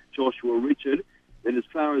 4, Joshua Richard. Then as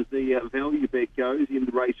far as the value bet goes, in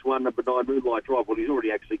race 1, number 9, Moonlight Drive, well, he's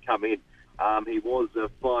already actually come in. He was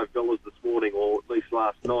 $5 this morning, or at least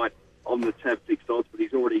last night, on the tab fixed odds, but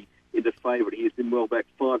he's already into favourite. He has been well back,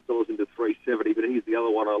 $5 into $3.70, but here's the other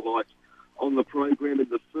one I liked on the program in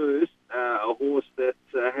the first, a horse that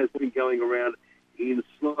has been going around in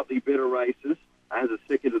slightly better races, has a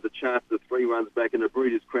second of the chart, the 3 runs back in a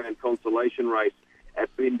Breeders' Crown consolation race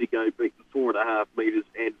at Bendigo, beat the 4.5 metres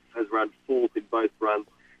and has run 4th in both runs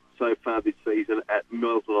so far this season at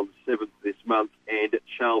Melton on the 7th this month and at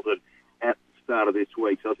Charlton at the start of this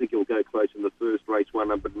week. So I think he'll go close in the first race 1,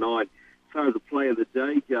 number 9. As far as the play of the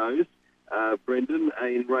day goes, Brendan,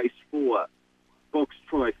 in race 4, box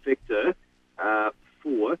trifecta,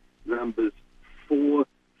 4, numbers 4,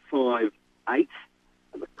 5, 8,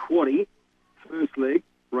 and the quaddie, first leg,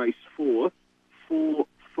 race 4, 4,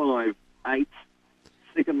 5, 8,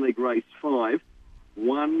 second leg, race 5,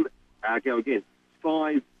 1, go again,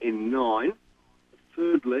 5 and 9,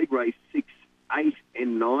 third leg, race 6, 8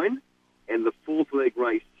 and 9, and the fourth leg,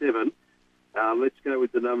 race 7. Let's go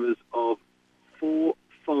with the numbers of 4,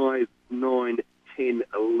 5, 9, 10,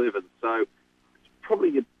 11. So it's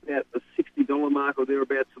probably about a $60 mark or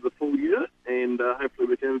thereabouts for the full unit, and hopefully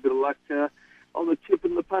we can have a bit of luck on the tip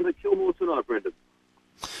and the punt at Kilmore tonight, Brendan.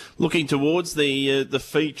 Looking towards the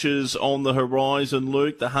features on the horizon,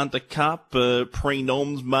 Luke, the Hunter Cup,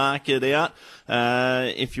 pre-noms market out.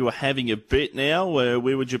 If you were having a bet now, where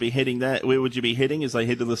would you be heading Where would you be heading as they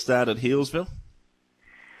head to the start at Healesville?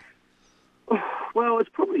 Well,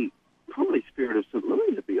 it's probably Spirit of St.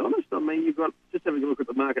 Louis, to be honest. I mean, you've got, just having a look at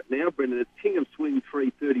the market now, Brendan, it's King of Swing,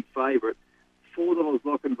 $3.30 favourite, $4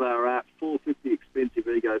 Lochinvar Art, $4.50 Expensive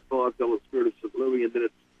Ego, $5 Spirit of St. Louis, and then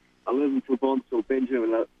it's 11 for Bonsall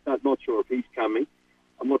Benjamin. I'm not sure if he's coming.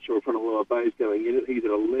 I'm not sure if Lower Bay's going in it. He's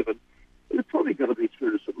at 11. But it's probably got to be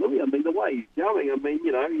Spirit of St. Louis. I mean, the way he's going, I mean,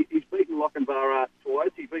 you know, he's beaten Lochinvar Art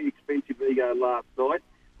twice. He beat Expensive Ego last night.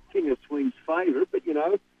 King of Swing's favourite, but, you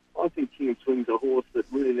know, I think King of Swing's a horse that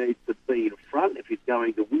really needs to be in front if he's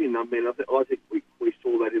going to win. I mean, I think we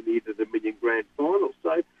saw that in the Inter Dominion Grand Final.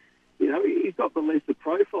 So, you know, he's got the lesser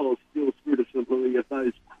profile still, Spirit of St. Louis,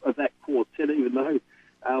 of that quartet, even though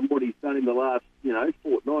what he's done in the last, you know,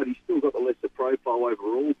 fortnight, he's still got the lesser profile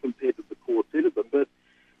overall compared to the quartet of them. But,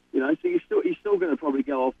 you know, so he's still going to probably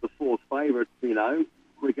go off the fourth favourite, you know,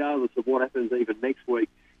 regardless of what happens even next week,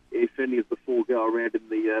 if any of the four go around in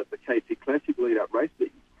the KT Classic lead-up race. But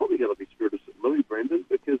he's probably going to be Spirit of St. Louis, Brendan,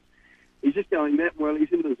 because he's just going that well.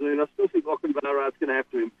 He's in the zone. I still think Lochinvar Art's going to have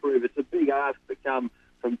to improve. It's a big ask to come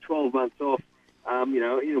from 12 months off, you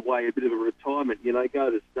know, in a way, a bit of a retirement, you know,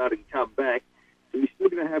 go to start and come back. So he's still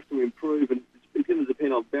going to have to improve, and it's going to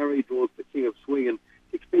depend on Barry draws the King of Swing, and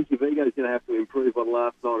Expensive Ego is going to have to improve on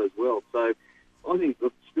last night as well. So I think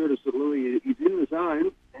the Spirit of St. Louis is in the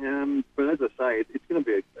zone, but as I say, it's going to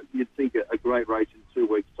be, you'd think, a great race in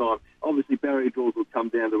 2 weeks' time. Obviously, Barry draws will come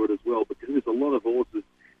down to it as well, because there's a lot of horses,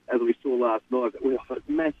 as we saw last night, that were at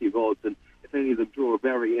massive odds, and if any of them draw a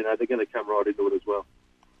Barry, you know, they're going to come right into it as well.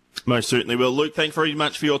 Most certainly will. Luke, thanks very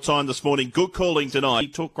much for your time this morning. Good calling tonight. We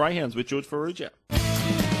talk greyhounds with George Farrugia.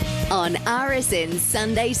 On RSN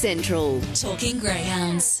Sunday Central. Talking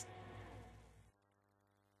Greyhounds.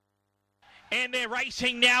 And they're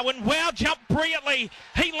racing now, and Wow jumped brilliantly.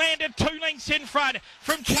 He landed 2 lengths in front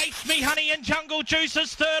from Chase Me Honey, and Jungle Juice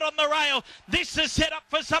is third on the rail. This is set up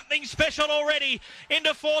for something special already.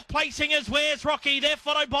 Into fourth placing is Where's Rocky. They're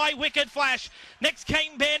followed by Wicked Flash. Next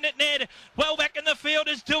came Bandit Ned. Well back in the field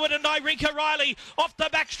is Do It and Irika Riley. Off the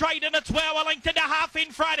back straight, and it's Wow a length and a half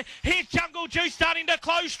in front. Here's Jungle Juice starting to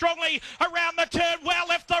close strongly around the turn. Wow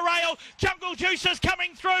left the rail. Jungle Juice is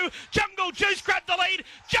coming through. Jungle Juice grabbed the lead.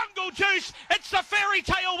 Jungle Juice, it's the fairy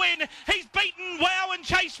tale win. He's beaten Wow and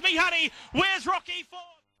Chase Me Honey. Where's Rocky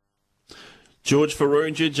for? George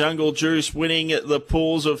Farrugia, Jungle Juice winning the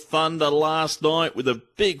Pools of Thunder last night with a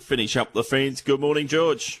big finish up the fence. Good morning,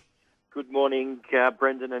 George. Good morning,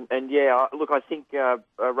 Brendan. And yeah, look, I think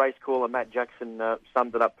race caller Matt Jackson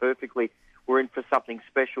summed it up perfectly. We're in for something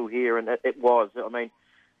special here, and it was. I mean,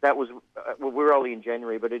 that was, we're only in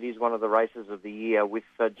January, but it is one of the races of the year with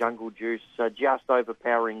Jungle Juice just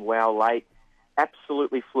overpowering Wow late.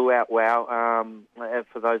 Absolutely flew out Wow,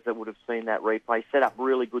 for those that would have seen that replay. Set up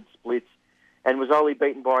really good splits and was only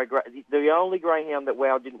beaten by the only greyhound that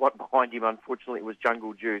Wow didn't want behind him, unfortunately, was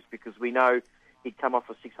Jungle Juice, because we know he'd come off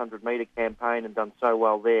a 600-metre campaign and done so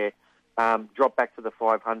well there, dropped back to the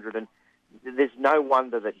 500, and there's no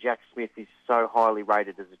wonder that Jack Smith is so highly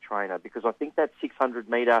rated as a trainer, because I think that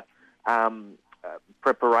 600-metre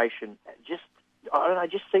preparation just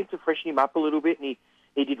seemed to freshen him up a little bit, and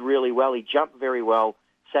he did really well. He jumped very well,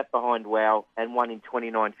 sat behind Wow, and won in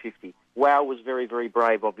 29.50. Wow was very, very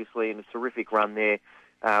brave, obviously, and a terrific run there,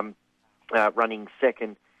 running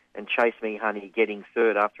second, and Chase Me Honey getting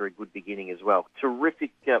third after a good beginning as well.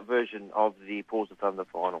 Terrific version of the Pools of Thunder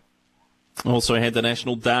final. Also had the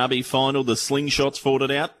National Derby final. The Slingshots fought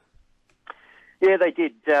it out. Yeah, they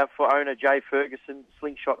did. For owner Jay Ferguson,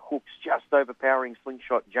 Slingshot Hooks just overpowering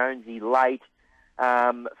Slingshot Jonesy late.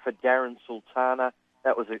 For Darren Sultana,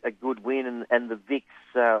 that was a good win, and the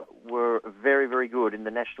Vicks were very, very good in the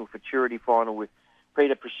National Futurity final with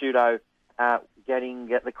Peter Prosciutto getting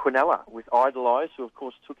the Quinella with Idolise, who of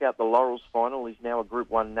course took out the Laurels final. He's now a Group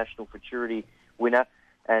 1 National Futurity winner,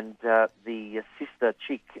 and the sister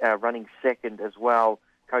chick running second as well,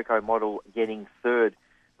 Coco Model getting third.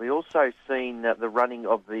 We also seen the running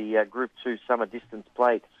of the Group 2 Summer Distance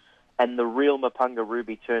Plate, and the real Mapunga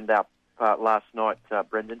Ruby turned up last night,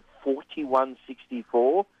 Brendan.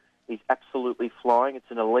 41.64. He's absolutely flying.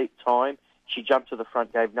 It's an elite time. She jumped to the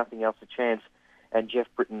front, gave nothing else a chance, and Jeff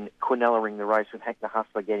Britton Quinella-ing the race with Hank the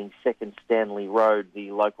Hustler getting second. Stanley Road,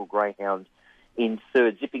 the local greyhound, in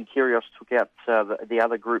third. Zipping Curios took out the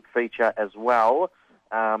other group feature as well,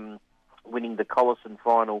 winning the Collison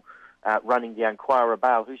final, running down Quara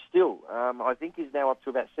Bale, who still, I think, is now up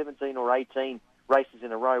to about 17 or 18 races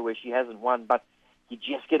in a row where she hasn't won, but you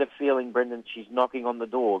just get a feeling, Brendan, she's knocking on the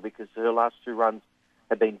door because her last 2 runs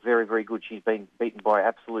have been very, very good. She's been beaten by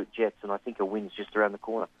absolute jets, and I think a win's just around the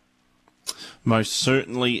corner. Most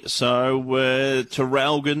certainly so.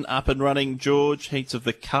 Traralgon up and running, George. Heats of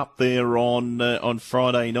the Cup there on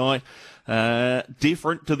Friday night.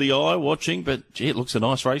 Different to the eye watching, but gee, it looks a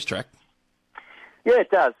nice racetrack. Yeah,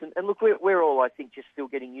 it does. And look, we're all, I think, just still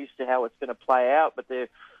getting used to how it's going to play out. But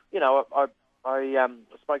I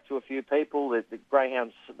spoke to a few people. The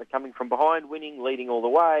greyhounds are coming from behind, winning, leading all the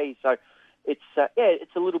way. So it's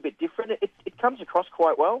a little bit different. It comes across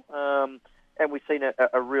quite well. And we've seen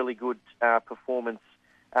a really good performance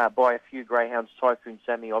by a few greyhounds. Typhoon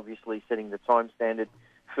Sammy obviously setting the time standard.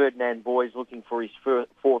 Ferdinand Boys looking for his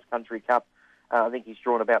 4th Country Cup. I think he's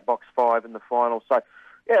drawn about box 5 in the final. So,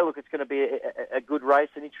 yeah, look, it's going to be a good race,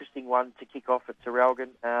 an interesting one to kick off at Traralgon.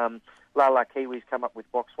 Lala Kiwi's come up with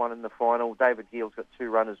box 1 in the final. David Gill's got 2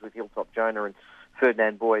 runners with Hilltop Jonah and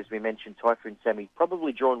Ferdinand Boys. We mentioned Typhoon Sammy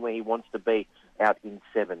probably drawn where he wants to be out in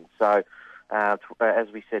 7. So,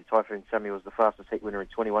 as we said, Typhoon Sammy was the fastest heat winner in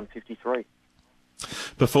 21.53.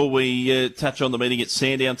 Before we touch on the meeting at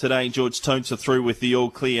Sandown today, George Tonks are through with the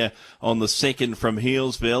all clear on the 2nd from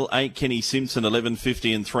Healesville. 8 Kenny Simpson,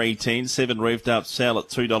 11.50 and 3.10. 7 revved up Sal at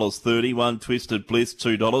 $2.30. 1 Twisted Bliss,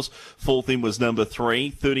 $2. 4th in was number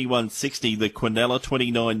 3. 31.60 the Quinella,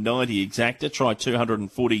 29.90 Exacta. Try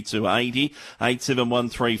 240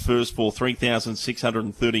 8.713 first for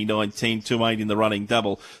 3,639.10. 2.8 in the running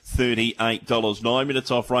double, $38. 9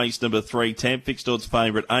 minutes off race number 3. Tam fixed odds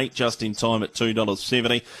favourite 8 just in time at $2.70.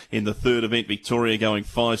 In the 3rd event, Victoria going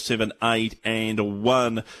 5, 7, 8 and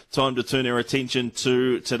 1. Time to turn our attention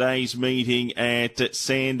to today's meeting at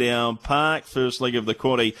Sandown Park. First leg of the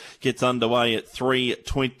quaddie gets underway at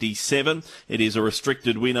 3:27. It is a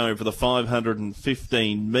restricted win over the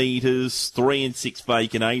 515 metres. 3 and 6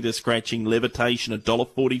 vacant, 8 are scratching. Levitation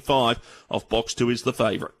 $1.45. Off box 2 is the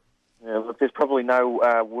favourite. Yeah, look, there's probably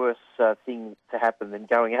no worse thing to happen than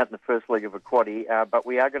going out in the first leg of a quaddie, but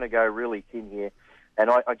we are going to go really thin here, and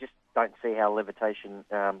I just don't see how Levitation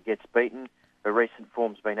gets beaten. Her recent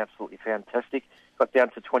form's been absolutely fantastic. Got down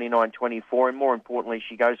to 29.24, and more importantly,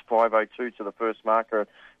 she goes 5.02 to the first marker.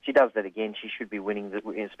 She does that again. She should be winning,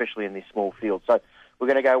 especially in this small field. So we're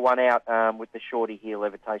going to go 1 out with the shorty here,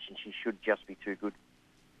 Levitation. She should just be too good.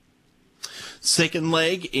 Second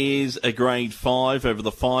leg is a grade 5 over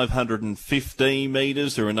the 515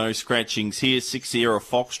 metres. There are no scratchings here. 6 Sierra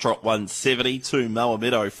Foxtrot 170, 2 Moa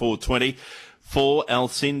Meadow 420, 4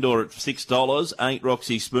 Alcindor at $6, 8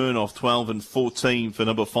 Roxy Smirnoff 12 and 14 for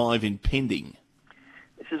number 5 Impending.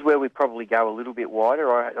 This is where we probably go a little bit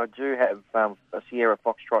wider. I do have a Sierra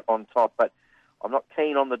Foxtrot on top, but I'm not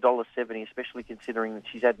keen on the $1.70, especially considering that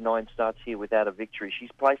she's had 9 starts here without a victory.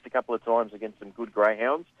 She's placed a couple of times against some good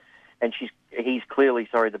greyhounds, and he's clearly,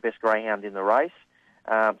 the best greyhound in the race.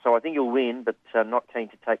 So I think he'll win, but not keen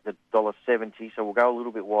to take the $1.70, so we'll go a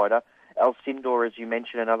little bit wider. Alcindor, as you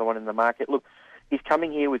mentioned, another one in the market. Look, he's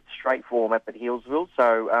coming here with straight form up at Healesville,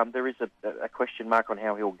 so there is a question mark on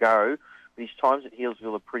how he'll go. But his times at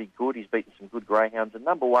Healesville are pretty good. He's beaten some good greyhounds. And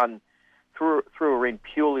number 1, threw her in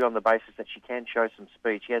purely on the basis that she can show some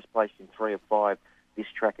speed. She has placed in 3 of 5 this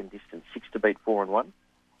track and distance, 6 to beat 4 and 1.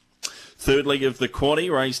 Third leg of the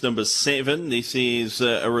quaddie, race number 7. This is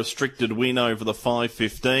a restricted win over the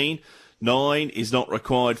 515. 9 is not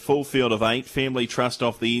required. Full field of 8. Family Trust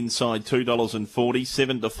off the inside, $2.40.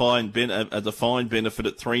 7 defined benefit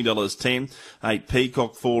at $3.10. 8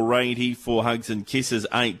 Peacock, 480. 4 Hugs and Kisses,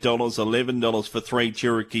 $8. $11 for 3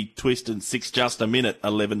 Cherokee Twist and 6 Just a Minute,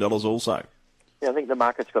 $11 also. Yeah, I think the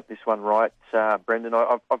market's got this one right, Brendan.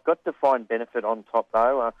 I've got defined benefit on top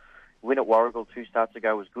though. Win at Warragul 2 starts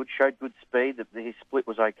ago was good. Showed good speed. His split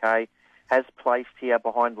was okay. Has placed here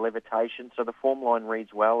behind Levitation, so the form line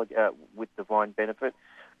reads well with Divine Benefit.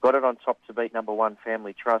 Got it on top to beat number 1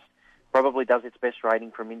 Family Trust. Probably does its best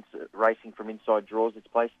rating from racing from inside draws. It's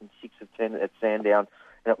placed in 6 of 10 at Sandown,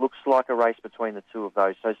 and it looks like a race between the 2 of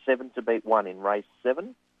those. So 7 to beat 1 in race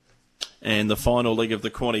 7. And the final leg of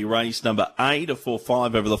the quaddie, race number 8, a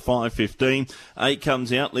 4-5 over the 515. 8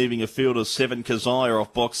 comes out, leaving a field of 7 Kazaya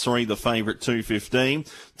off box 3, the favourite $2.15.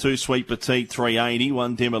 2 Sweet Petite $3.80,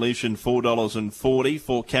 1 Demolition $4.40,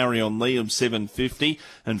 4 Carry On Liam $7.50,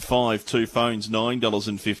 and 5 Two Phones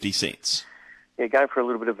 $9.50. Yeah, going for a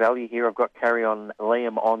little bit of value here. I've got Carry On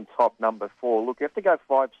Liam on top, number 4. Look, you have to go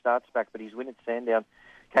 5 starts back, but his win at Sandown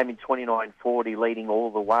came in 29.40, leading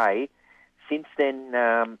all the way. Since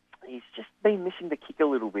then, he's just been missing the kick a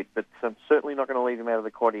little bit, but I'm certainly not going to leave him out of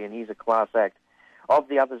the quaddie, and he's a class act. Of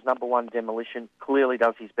the others, number 1 Demolition clearly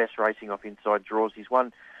does his best racing off inside draws. He's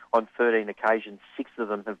won on 13 occasions. 6 of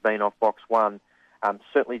them have been off box 1.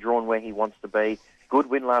 Certainly drawn where he wants to be. Good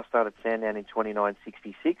win last start at Sandown in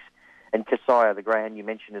 29.66. And Kasaya, the greyhound you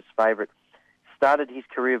mentioned as favourite, started his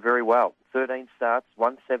career very well. 13 starts,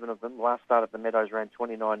 won 7 of them. Last start at the Meadows ran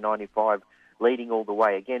 29.95, leading all the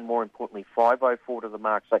way. Again, more importantly, 5.04 to the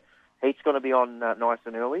mark. So he's going to be on nice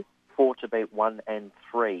and early. 4 to beat 1 and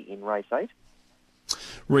 3 in race 8.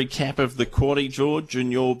 Recap of the quaddie, George,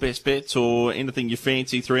 and your best bets or anything you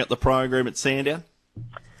fancy throughout the program at Sandown?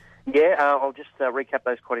 Yeah, I'll just recap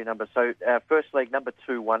those quaddie numbers. So first leg, number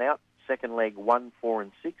 2, 1 out. Second leg, 1, 4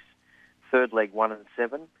 and 6. Third leg, 1 and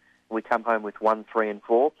 7. We come home with 1, 3 and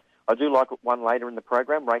 4. I do like one later in the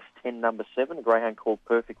program, race 10, number 7, a greyhound called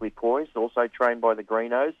Perfectly Poised, also trained by the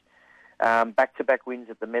Greenos. Back-to-back wins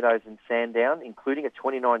at the Meadows and Sandown, including a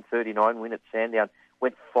 29.39 win at Sandown.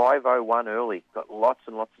 Went 5.01 early, got lots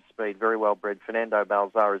and lots of speed, very well bred. Fernando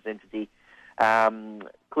Balzara's entity.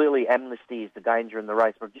 Clearly, Amnesty is the danger in the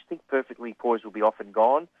race, but I just think Perfectly Poised will be off and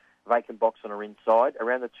gone. Vacant box on her inside,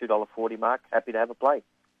 around the $2.40 mark. Happy to have a play.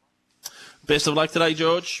 Best of luck today,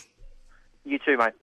 George. You too, mate.